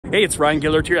Hey, it's Ryan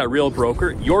Gillard here at Real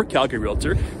Broker, your Calgary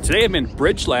Realtor. Today I'm in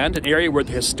Bridgeland, an area where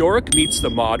the historic meets the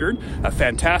modern. A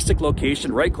fantastic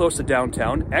location right close to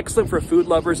downtown. Excellent for food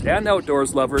lovers and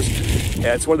outdoors lovers.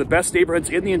 It's one of the best neighborhoods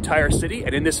in the entire city,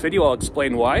 and in this video I'll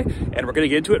explain why, and we're going to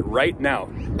get into it right now.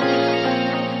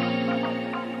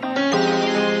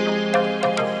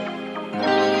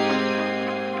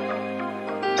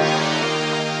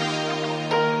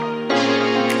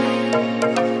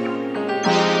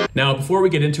 Now, before we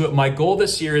get into it, my goal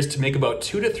this year is to make about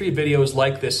 2 to 3 videos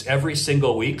like this every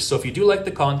single week. So if you do like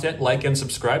the content, like and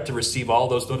subscribe to receive all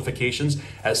those notifications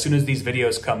as soon as these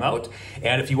videos come out.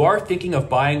 And if you are thinking of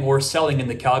buying or selling in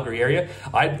the Calgary area,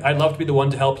 I'd love to be the one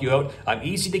to help you out. I'm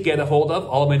easy to get a hold of.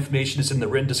 All of my information is in the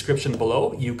written description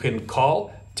below. You can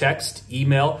call, text,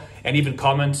 email, and even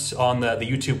comment on the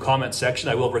YouTube comment section.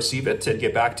 I will receive it and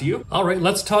get back to you. All right,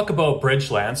 let's talk about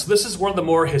Bridgeland. So this is one of the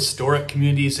more historic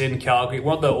communities in Calgary,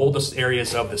 one of the oldest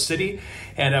areas of the city.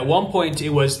 And at one point, it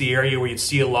was the area where you'd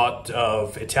see a lot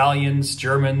of Italians,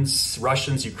 Germans,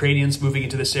 Russians, Ukrainians moving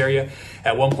into this area.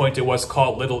 At one point, it was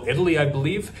called Little Italy, I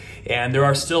believe. And there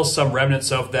are still some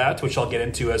remnants of that, which I'll get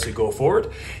into as we go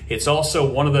forward. It's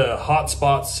also one of the hot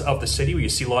spots of the city where you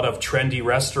see a lot of trendy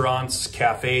restaurants,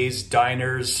 cafes,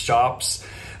 diners, shops.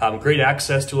 Great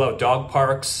access to a lot of dog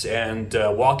parks and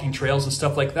walking trails and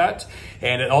stuff like that.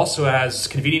 And it also has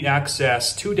convenient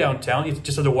access to downtown. You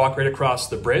just have to walk right across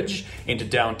the bridge into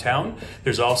downtown.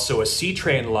 There's also a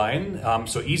C-train line,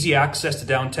 so easy access to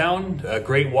downtown, a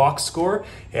great walk score,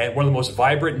 and one of the most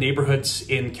vibrant neighborhoods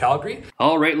in Calgary.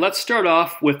 All right, let's start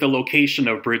off with the location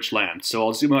of Bridgeland. So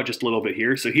I'll zoom out just a little bit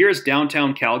here. So here's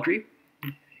downtown Calgary.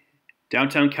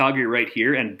 Downtown Calgary right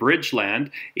here, and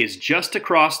Bridgeland is just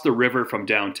across the river from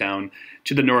downtown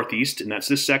to the northeast, and that's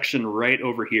this section right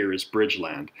over here is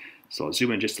Bridgeland. So I'll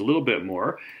zoom in just a little bit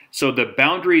more. So the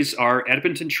boundaries are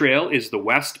Edmonton Trail is the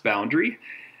west boundary.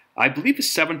 I believe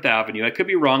it's 7th Avenue. I could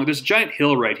be wrong. There's a giant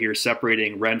hill right here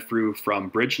separating Renfrew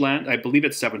from Bridgeland. I believe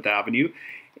it's 7th Avenue,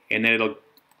 and then it'll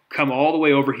come all the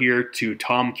way over here to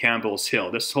Tom Campbell's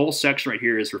Hill. This whole section right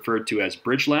here is referred to as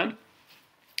Bridgeland.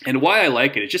 And why I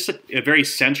like it, it's just a very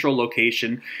central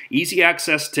location, easy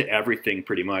access to everything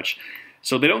pretty much.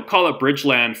 So they don't call it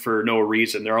Bridgeland for no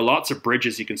reason. There are lots of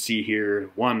bridges you can see here,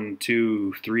 1,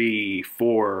 2, 3,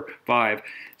 4, 5.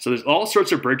 So there's all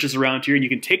sorts of bridges around here, and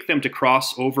you can take them to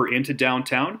cross over into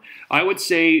downtown. I would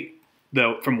say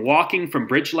from walking from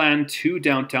Bridgeland to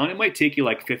downtown, it might take you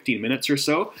like 15 minutes or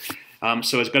so.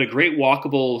 So it's got a great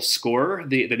walkable score,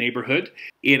 the neighborhood.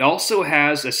 It also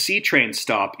has a C-train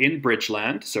stop in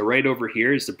Bridgeland. So right over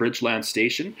here is the Bridgeland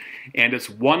station. And it's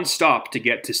one stop to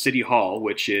get to City Hall,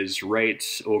 which is right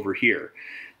over here.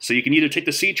 So you can either take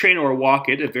the C-train or walk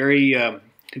it. A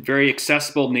very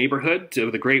accessible neighborhood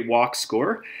with a great walk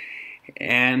score.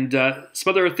 And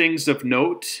some other things of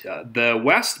note, the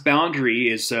west boundary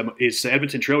is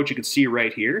Edmonton Trail, which you can see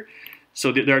right here.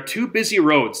 So there are 2 busy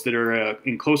roads that are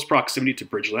in close proximity to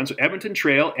Bridgeland, so Edmonton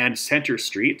Trail and Centre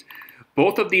Street.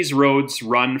 Both of these roads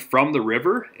run from the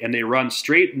river, and they run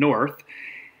straight north.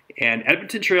 And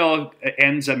Edmonton Trail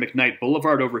ends at McKnight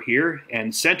Boulevard over here,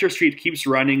 and Centre Street keeps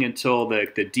running until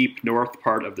the deep north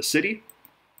part of the city.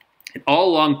 And all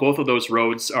along both of those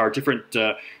roads are different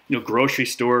grocery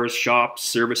stores, shops,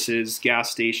 services, gas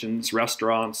stations,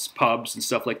 restaurants, pubs, and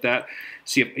stuff like that.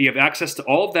 So you have access to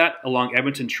all of that along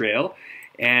Edmonton Trail.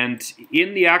 And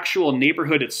in the actual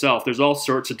neighborhood itself, there's all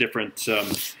sorts of different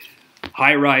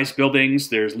high-rise buildings,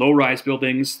 there's low-rise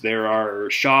buildings, there are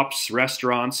shops,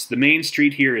 restaurants. The main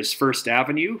street here is 1st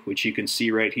Avenue, which you can see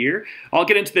right here. I'll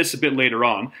get into this a bit later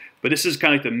on, but this is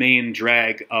kind of like the main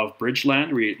drag of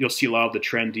Bridgeland, where you'll see a lot of the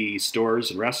trendy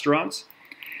stores and restaurants.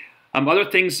 Other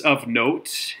things of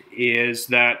note is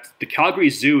that the Calgary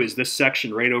Zoo is this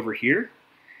section right over here.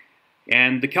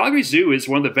 And the Calgary Zoo is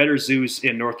one of the better zoos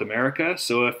in North America.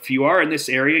 So if you are in this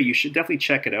area, you should definitely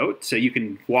check it out. So you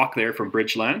can walk there from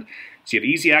Bridgeland. So you have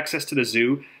easy access to the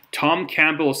zoo. Tom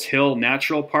Campbell's Hill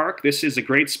Natural Park. This is a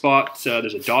great spot.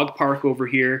 There's a dog park over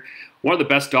here. One of the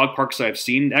best dog parks I've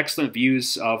seen. Excellent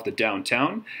views of the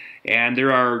downtown. And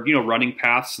there are, running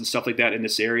paths and stuff like that in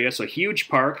this area. So a huge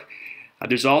park.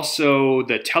 There's also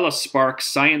the Telespark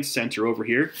Science Center over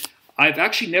here. I've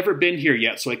actually never been here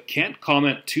yet, so I can't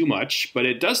comment too much, but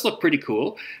it does look pretty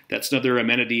cool. That's another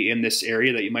amenity in this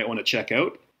area that you might want to check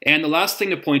out. And the last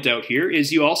thing to point out here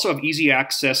is you also have easy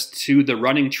access to the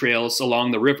running trails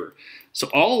along the river. So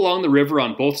all along the river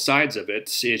on both sides of it,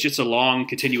 it's just a long,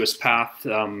 continuous path,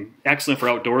 excellent for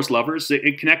outdoors lovers.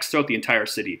 It connects throughout the entire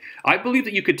city. I believe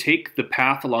that you could take the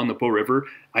path along the Bow River.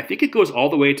 I think it goes all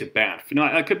the way to Banff.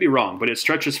 Now, I could be wrong, but it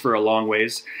stretches for a long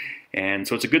ways. And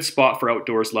so it's a good spot for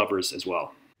outdoors lovers as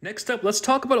well. Next up, let's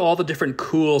talk about all the different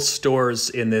cool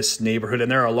stores in this neighborhood,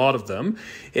 and there are a lot of them.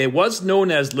 It was known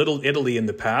as Little Italy in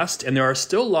the past, and there are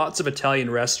still lots of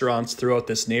Italian restaurants throughout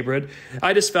this neighborhood.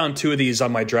 I just found two of these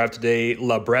on my drive today,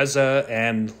 La Brezza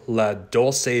and La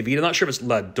Dolce Vita. I'm not sure if it's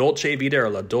La Dolce Vita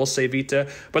or La Dolce Vita,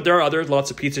 but there are others,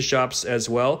 lots of pizza shops as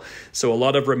well. So a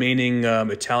lot of remaining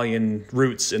Italian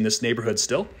roots in this neighborhood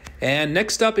still. And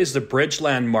next up is the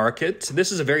Bridgeland Market.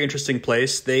 This is a very interesting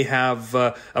place. They have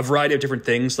a variety of different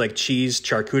things like cheese,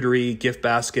 charcuterie, gift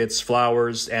baskets,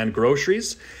 flowers, and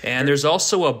groceries. And there's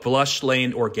also a Blush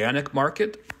Lane organic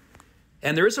market.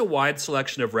 And there is a wide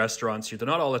selection of restaurants here. They're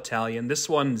not all Italian. This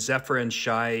one, Zephyr and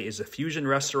Shy, is a fusion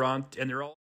restaurant, and they're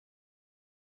all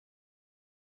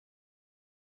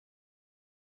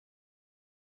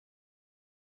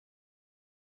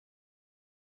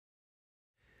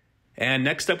And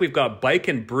next up, we've got Bike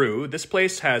and Brew. This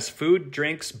place has food,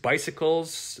 drinks,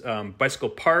 bicycles, bicycle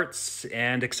parts,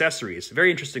 and accessories. Very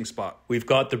interesting spot. We've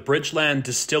got the Bridgeland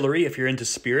Distillery if you're into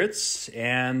spirits.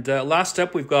 And last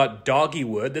up, we've got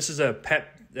Doggywood. This is a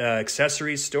pet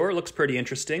accessories store. It looks pretty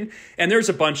interesting. And there's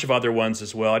a bunch of other ones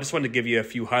as well. I just wanted to give you a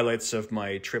few highlights of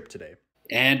my trip today.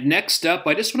 And next up,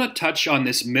 I just want to touch on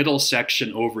this middle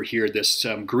section over here, this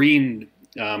green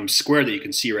square that you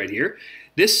can see right here.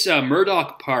 This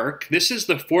Murdoch Park, this is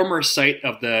the former site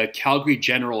of the Calgary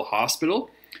General Hospital.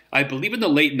 I believe in the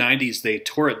late 90s they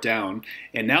tore it down,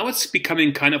 and now it's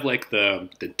becoming kind of like the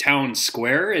town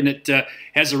square, and it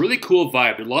has a really cool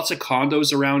vibe. There are lots of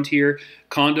condos around here,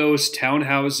 condos,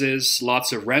 townhouses,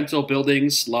 lots of rental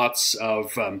buildings, lots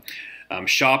of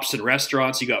shops and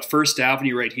restaurants. You got First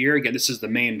Avenue right here. Again, this is the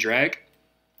main drag.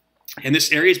 And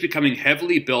this area is becoming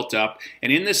heavily built up.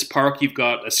 And in this park, you've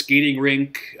got a skating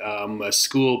rink, a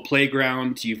school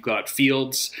playground, you've got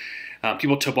fields,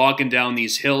 people toboggan down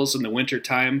these hills in the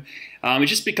wintertime. It's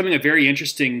just becoming a very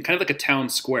interesting, kind of like a town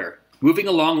square. Moving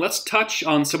along, let's touch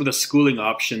on some of the schooling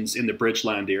options in the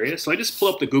Bridgeland area. So I just pull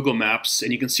up the Google Maps,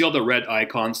 and you can see all the red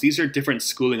icons. These are different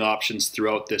schooling options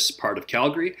throughout this part of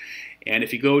Calgary. And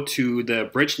if you go to the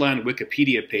Bridgeland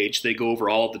Wikipedia page, they go over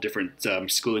all of the different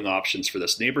schooling options for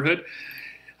this neighborhood.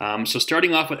 So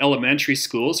starting off with elementary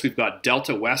schools, we've got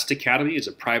Delta West Academy is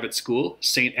a private school,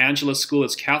 St. Angela's School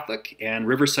is Catholic, and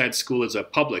Riverside School is a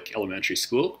public elementary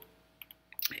school.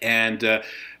 And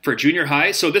for junior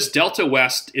high, so this Delta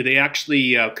West, they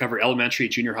actually cover elementary,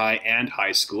 junior high, and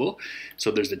high school. So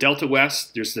there's the Delta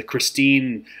West, there's the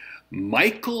Christine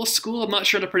Michael School, I'm not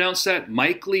sure how to pronounce that,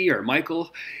 Michaely or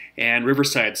Michael, and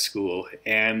Riverside School.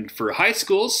 And for high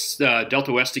schools,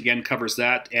 Delta West again covers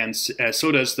that, and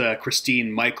so does the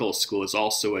Christine Michael School, is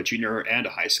also a junior and a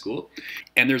high school.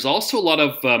 And there's also a lot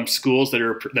of schools that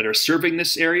are serving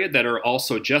this area that are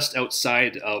also just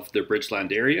outside of the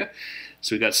Bridgeland area.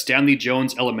 So we've got Stanley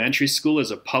Jones Elementary School is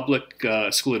a public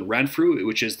school in Renfrew,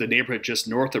 which is the neighborhood just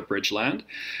north of Bridgeland.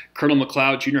 Colonel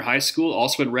McLeod Junior High School,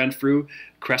 also in Renfrew.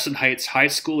 Crescent Heights High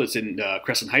School is in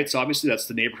Crescent Heights, obviously. That's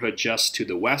the neighborhood just to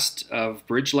the west of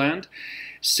Bridgeland.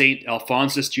 St.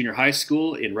 Alphonsus Junior High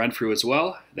School in Renfrew as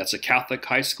well. That's a Catholic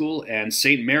high school. And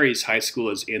St. Mary's High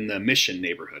School is in the Mission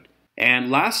neighborhood.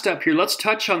 And last up here, let's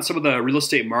touch on some of the real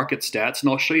estate market stats, and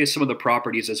I'll show you some of the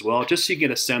properties as well, just so you get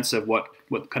a sense of what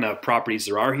kind of properties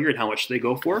there are here and how much they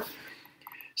go for.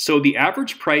 So the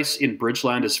average price in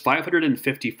Bridgeland is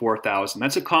 $554,000.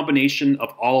 That's a combination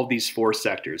of all of these four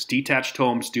sectors: detached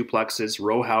homes, duplexes,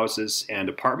 row houses, and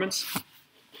apartments.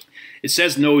 It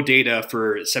says no data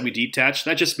for semi-detached.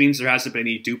 That just means there hasn't been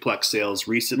any duplex sales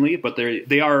recently, but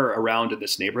they are around in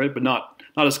this neighborhood, but not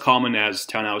as common as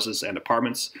townhouses and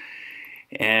apartments.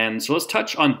 And so let's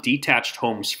touch on detached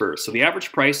homes first. So the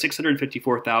average price,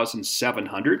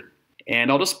 $654,700.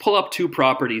 And I'll just pull up two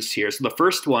properties here. So the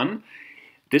first one,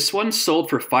 this one sold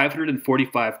for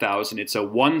 $545,000. It's a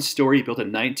one-story built in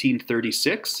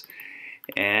 1936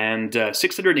 and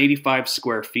 685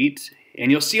 square feet.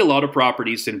 And you'll see a lot of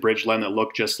properties in Bridgeland that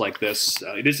look just like this.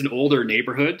 It is an older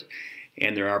neighborhood,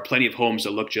 and there are plenty of homes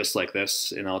that look just like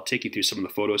this. And I'll take you through some of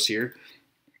the photos here.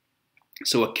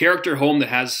 So a character home that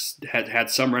has had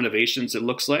some renovations, it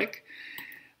looks like,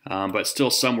 but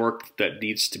still some work that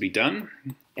needs to be done.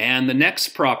 And the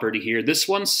next property here, this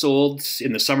one sold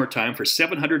in the summertime for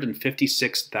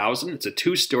 $756,000. It's a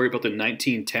two-story built in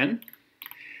 1910.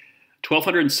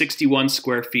 1,261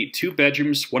 square feet, 2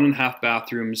 bedrooms, 1.5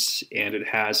 bathrooms, and it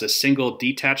has a single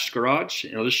detached garage.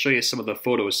 And I'll just show you some of the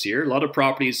photos here. A lot of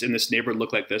properties in this neighborhood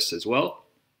look like this as well.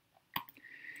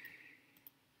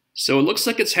 So it looks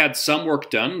like it's had some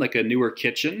work done, like a newer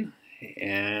kitchen,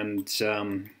 and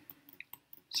so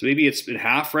maybe it's been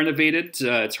half renovated.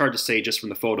 It's hard to say just from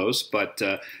the photos, but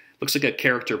looks like a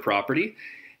character property.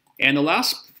 And the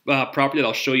last property that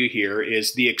I'll show you here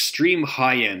is the extreme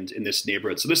high end in this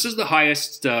neighborhood. So this is the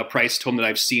highest priced home that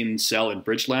I've seen sell in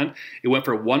Bridgeland. It went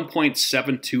for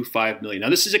 $1.725 million. Now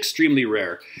this is extremely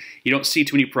rare. You don't see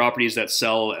too many properties that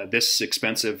sell this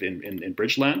expensive in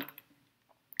Bridgeland.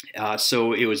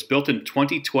 So it was built in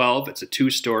 2012. It's a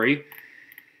 2-story,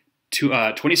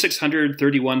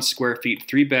 2,631 square feet,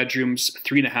 3 bedrooms,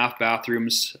 3.5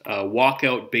 bathrooms, a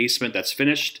walkout basement that's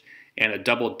finished, and a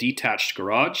double detached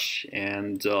garage.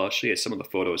 And I'll show you some of the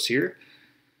photos here.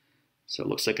 So it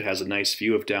looks like it has a nice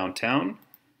view of downtown.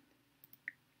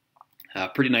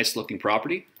 Pretty nice looking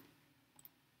property.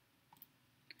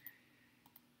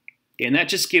 And that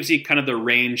just gives you kind of the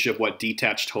range of what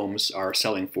detached homes are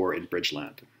selling for in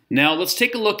Bridgeland. Now let's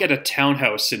take a look at a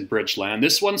townhouse in Bridgeland.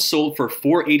 This one sold for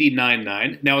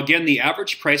 $489,900. Now again, the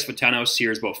average price of a townhouse here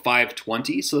is about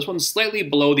 $520,000, so this one's slightly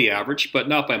below the average, but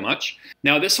not by much.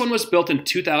 Now this one was built in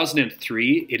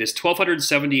 2003. It is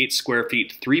 1,278 square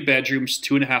feet, 3 bedrooms,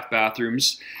 2.5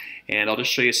 bathrooms, and I'll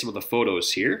just show you some of the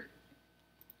photos here.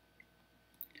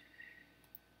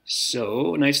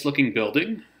 So, nice looking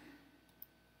building.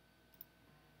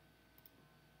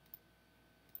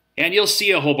 And you'll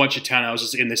see a whole bunch of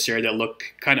townhouses in this area that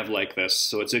look kind of like this.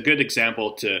 So it's a good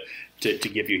example to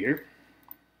give you here.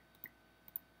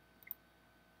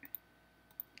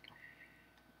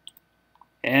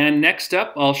 And next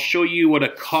up, I'll show you what a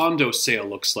condo sale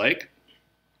looks like.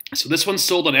 So this one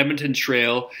sold on Edmonton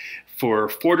Trail for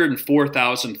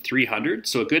 $404,300.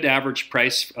 So a good average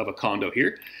price of a condo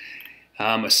here.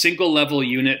 A single level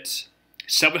unit,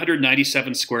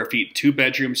 797 square feet, 2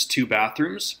 bedrooms, 2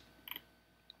 bathrooms.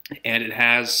 And it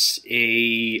has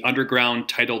a underground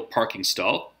tidal parking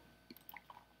stall.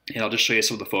 And I'll just show you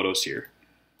some of the photos here.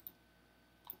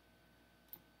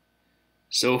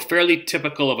 So fairly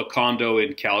typical of a condo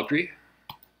in Calgary.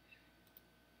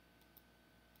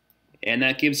 And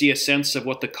that gives you a sense of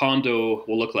what the condo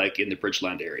will look like in the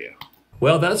Bridgeland area.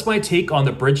 Well, that's my take on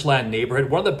the Bridgeland neighborhood.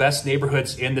 One of the best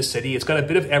neighborhoods in the city. It's got a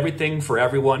bit of everything for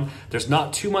everyone. There's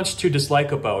not too much to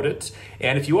dislike about it.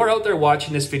 And if you are out there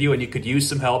watching this video and you could use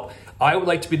some help, I would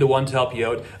like to be the one to help you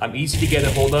out. I'm easy to get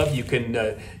a hold of. You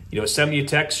can send me a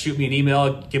text, shoot me an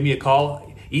email, give me a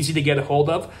call. Easy to get a hold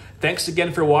of. Thanks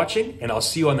again for watching, and I'll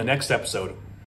see you on the next episode.